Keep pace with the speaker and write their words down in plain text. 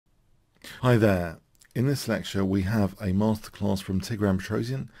Hi there. In this lecture we have a masterclass from Tigran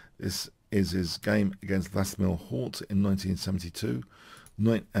Petrosian. This is his game against Vlastimil Hort in 1972.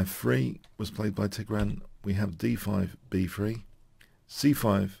 Knight f3 was played by Tigran. We have d5, b3,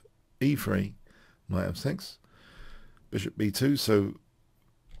 c5, e3, knight f6, bishop b2, so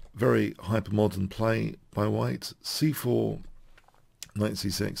very hypermodern play by white. c4, knight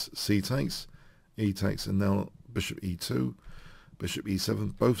c6, c takes, e takes, and now bishop e2, bishop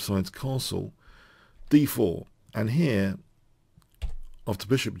e7, both sides castle, d4, and here after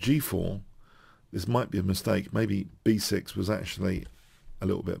bishop g4 this might be a mistake. Maybe b6 was actually a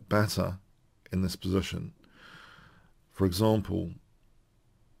little bit better in this position. For example,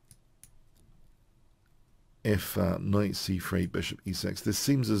 if knight c3, bishop e6, this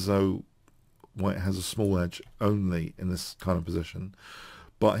seems as though white has a small edge only in this kind of position.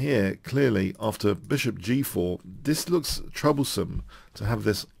 But here, clearly, after bishop g4, this looks troublesome to have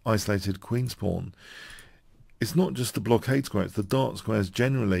this isolated queen's pawn. It's not just the blockade square, it's the dart squares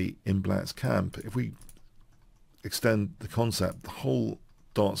generally in black's camp. If we extend the concept, the whole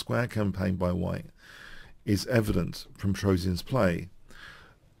dart square campaign by white is evident from Petrosian's play.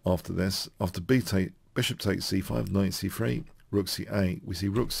 After this, after bishop takes c5, knight c3, rook c8, we see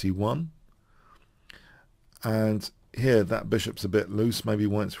rook c1. And here that bishop's a bit loose. Maybe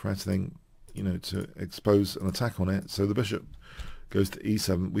white's threatening, to expose an attack on it. So the bishop goes to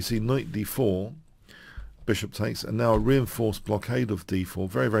e7. We see knight d4, bishop takes, and now a reinforced blockade of d4.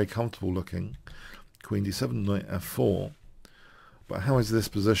 Very, very comfortable looking. Queen d7, knight f4. But how has this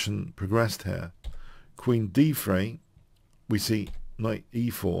position progressed here? Queen d3, we see knight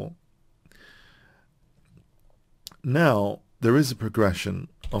e4. Now there is a progression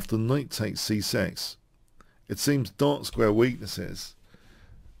after knight takes c6. It seems dart square weaknesses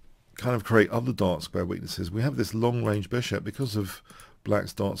kind of create other dart square weaknesses. We have this long range bishop because of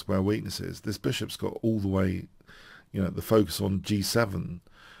black's dart square weaknesses. This bishop's got all the way, the focus on g7.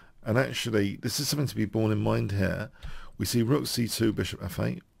 And actually, this is something to be borne in mind here. We see rook c2, bishop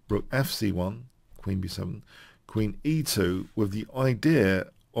f8, rook fc1, queen b7, queen e2, with the idea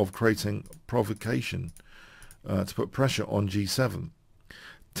of creating provocation to put pressure on g7.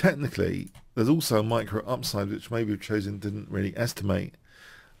 Technically, there's also a micro upside which maybe Petrosian didn't really estimate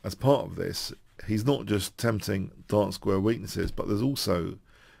as part of this. He's not just tempting dart square weaknesses, but there's also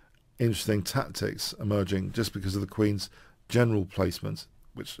interesting tactics emerging just because of the queen's general placement,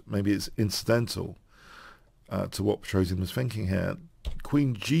 which maybe is incidental to what Petrosian was thinking here.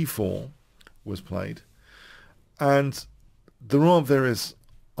 Queen g4 was played, and there are various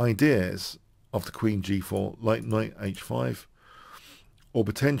ideas after queen g4, like knight h5, or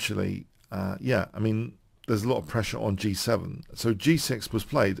potentially, there's a lot of pressure on g7. So g6 was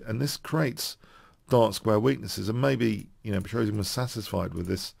played, and this creates dart square weaknesses. And maybe, Petrosian was satisfied with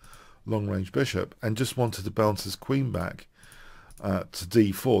this long-range bishop and just wanted to bounce his queen back to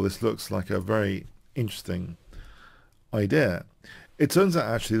d4. This looks like a very interesting idea. It turns out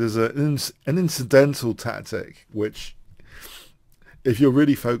actually there's an incidental tactic which, if you're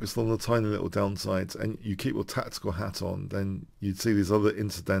really focused on the tiny little downsides and you keep your tactical hat on, then you'd see these other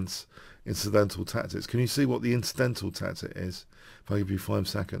incidental tactics. Can you see what the incidental tactic is? If I give you 5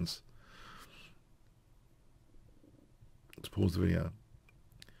 seconds. Let's pause the video.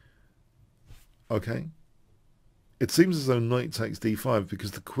 Okay. It seems as though knight takes d5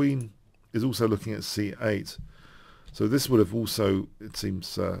 because the queen is also looking at c8. So this would have also, it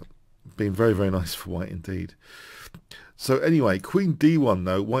seems, been very, very nice for white indeed. So anyway, queen d1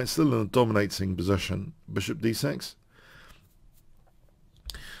 though, white's still in a dominating position. Bishop d6.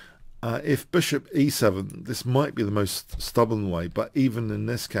 If bishop e7, this might be the most stubborn way, but even in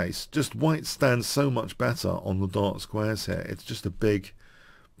this case, just white stands so much better on the dart squares here. It's just a big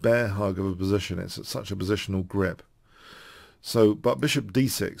bear hug of a position. It's such a positional grip. So, but bishop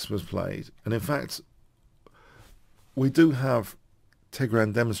d6 was played, and in fact, we do have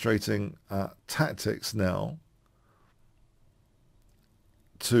Tigran demonstrating tactics now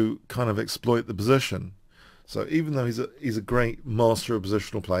to kind of exploit the position. So even though he's a great master of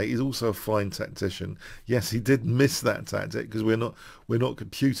positional play, he's also a fine tactician. Yes, he did miss that tactic because we're not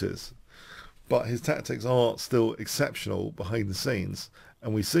computers, but his tactics are still exceptional behind the scenes,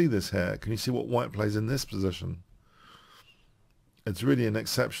 and we see this here. Can you see what white plays in this position? It's really an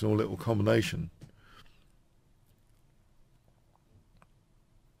exceptional little combination.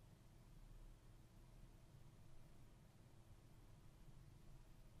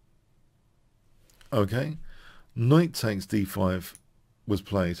 Okay, knight takes d5 was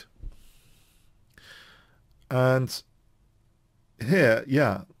played. And here,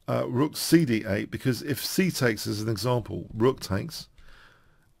 rook cd8, because if c takes as an example, rook takes,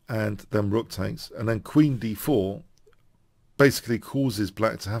 and then rook takes, and then queen d4 basically causes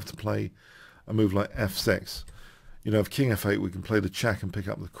black to have to play a move like f6. You know, if king f8, we can play the check and pick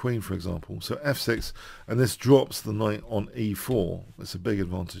up the queen, for example. So f6, and this drops the knight on e4. That's a big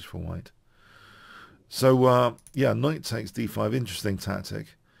advantage for white. So, yeah, knight takes d5, interesting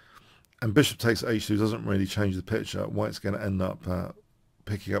tactic. And bishop takes h2 doesn't really change the picture. White's going to end up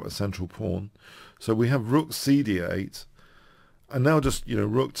picking up a central pawn. So we have rook cd8. And now just, you know,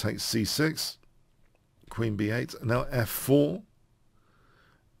 rook takes c6, queen b8, and now f4.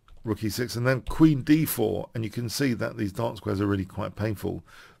 Rook e6, and then queen d4, and you can see that these dark squares are really quite painful.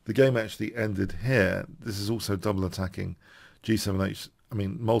 The game actually ended here. This is also double attacking g7h, I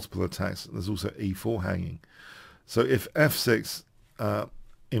mean multiple attacks. There's also e4 hanging. So if f6,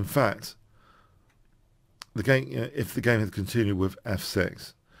 in fact, the game, you know, if the game had continued with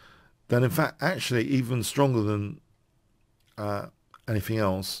f6, then in fact actually even stronger than anything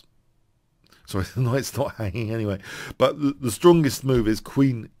else. Sorry, the knight's not hanging anyway. But the strongest move is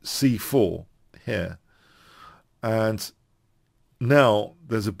queen c4 here. And now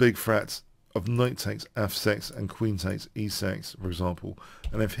there's a big threat of knight takes f6 and queen takes e6, for example.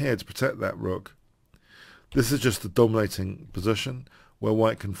 And if here, to protect that rook, this is just the dominating position where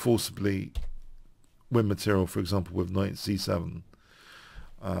white can forcibly win material, for example, with knight c7.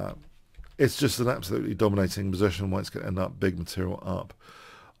 It's just an absolutely dominating position. White's going to end up big material up.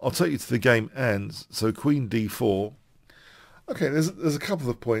 I'll take you to the game ends. So queen d4. Okay, there's a couple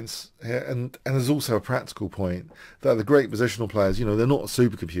of points here, and there's also a practical point that the great positional players, you know, they're not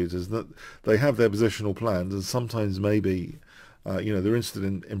supercomputers. That they have their positional plans, and sometimes maybe, you know, they're interested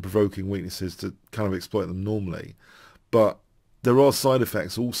in provoking weaknesses to kind of exploit them normally. But there are side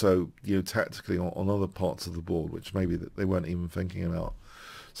effects also, you know, tactically on other parts of the board, which maybe that they weren't even thinking about.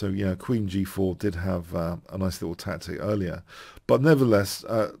 So, you know, queen g4 did have a nice little tactic earlier. But nevertheless,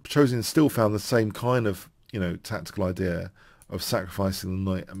 Petrosian still found the same kind of, you know, tactical idea of sacrificing the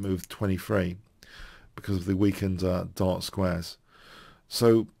knight at move 23 because of the weakened dark squares.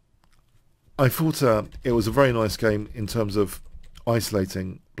 So I thought it was a very nice game in terms of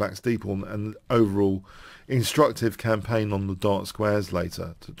isolating black's d-pawn and overall instructive campaign on the dark squares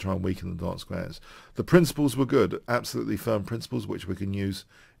later to try and weaken the dark squares. The principles were good, absolutely firm principles which we can use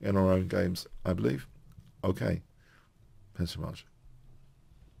in our own games, I believe. Okay, thanks so much.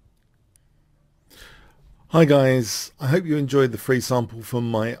 Hi guys, I hope you enjoyed the free sample from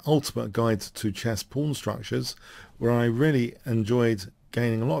my ultimate guide to chess pawn structures, where I really enjoyed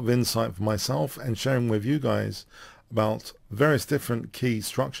gaining a lot of insight for myself and sharing with you guys about various different key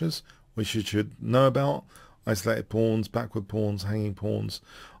structures which you should know about: isolated pawns, backward pawns, hanging pawns.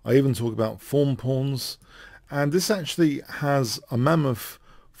 I even talk about form pawns, and this actually has a mammoth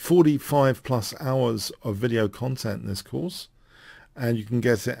 45 plus hours of video content in this course, and you can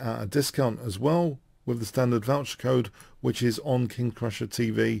get it at a discount as well with the standard voucher code, which is on Kingscrusher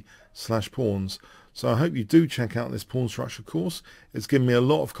TV/pawns. So I hope you do check out this pawn structure course. It's given me a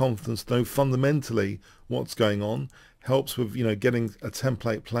lot of confidence to know fundamentally what's going on. Helps with, you know, getting a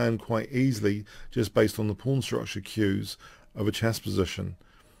template plan quite easily just based on the pawn structure cues of a chess position.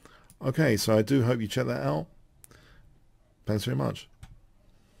 Okay, so I do hope you check that out. Thanks very much.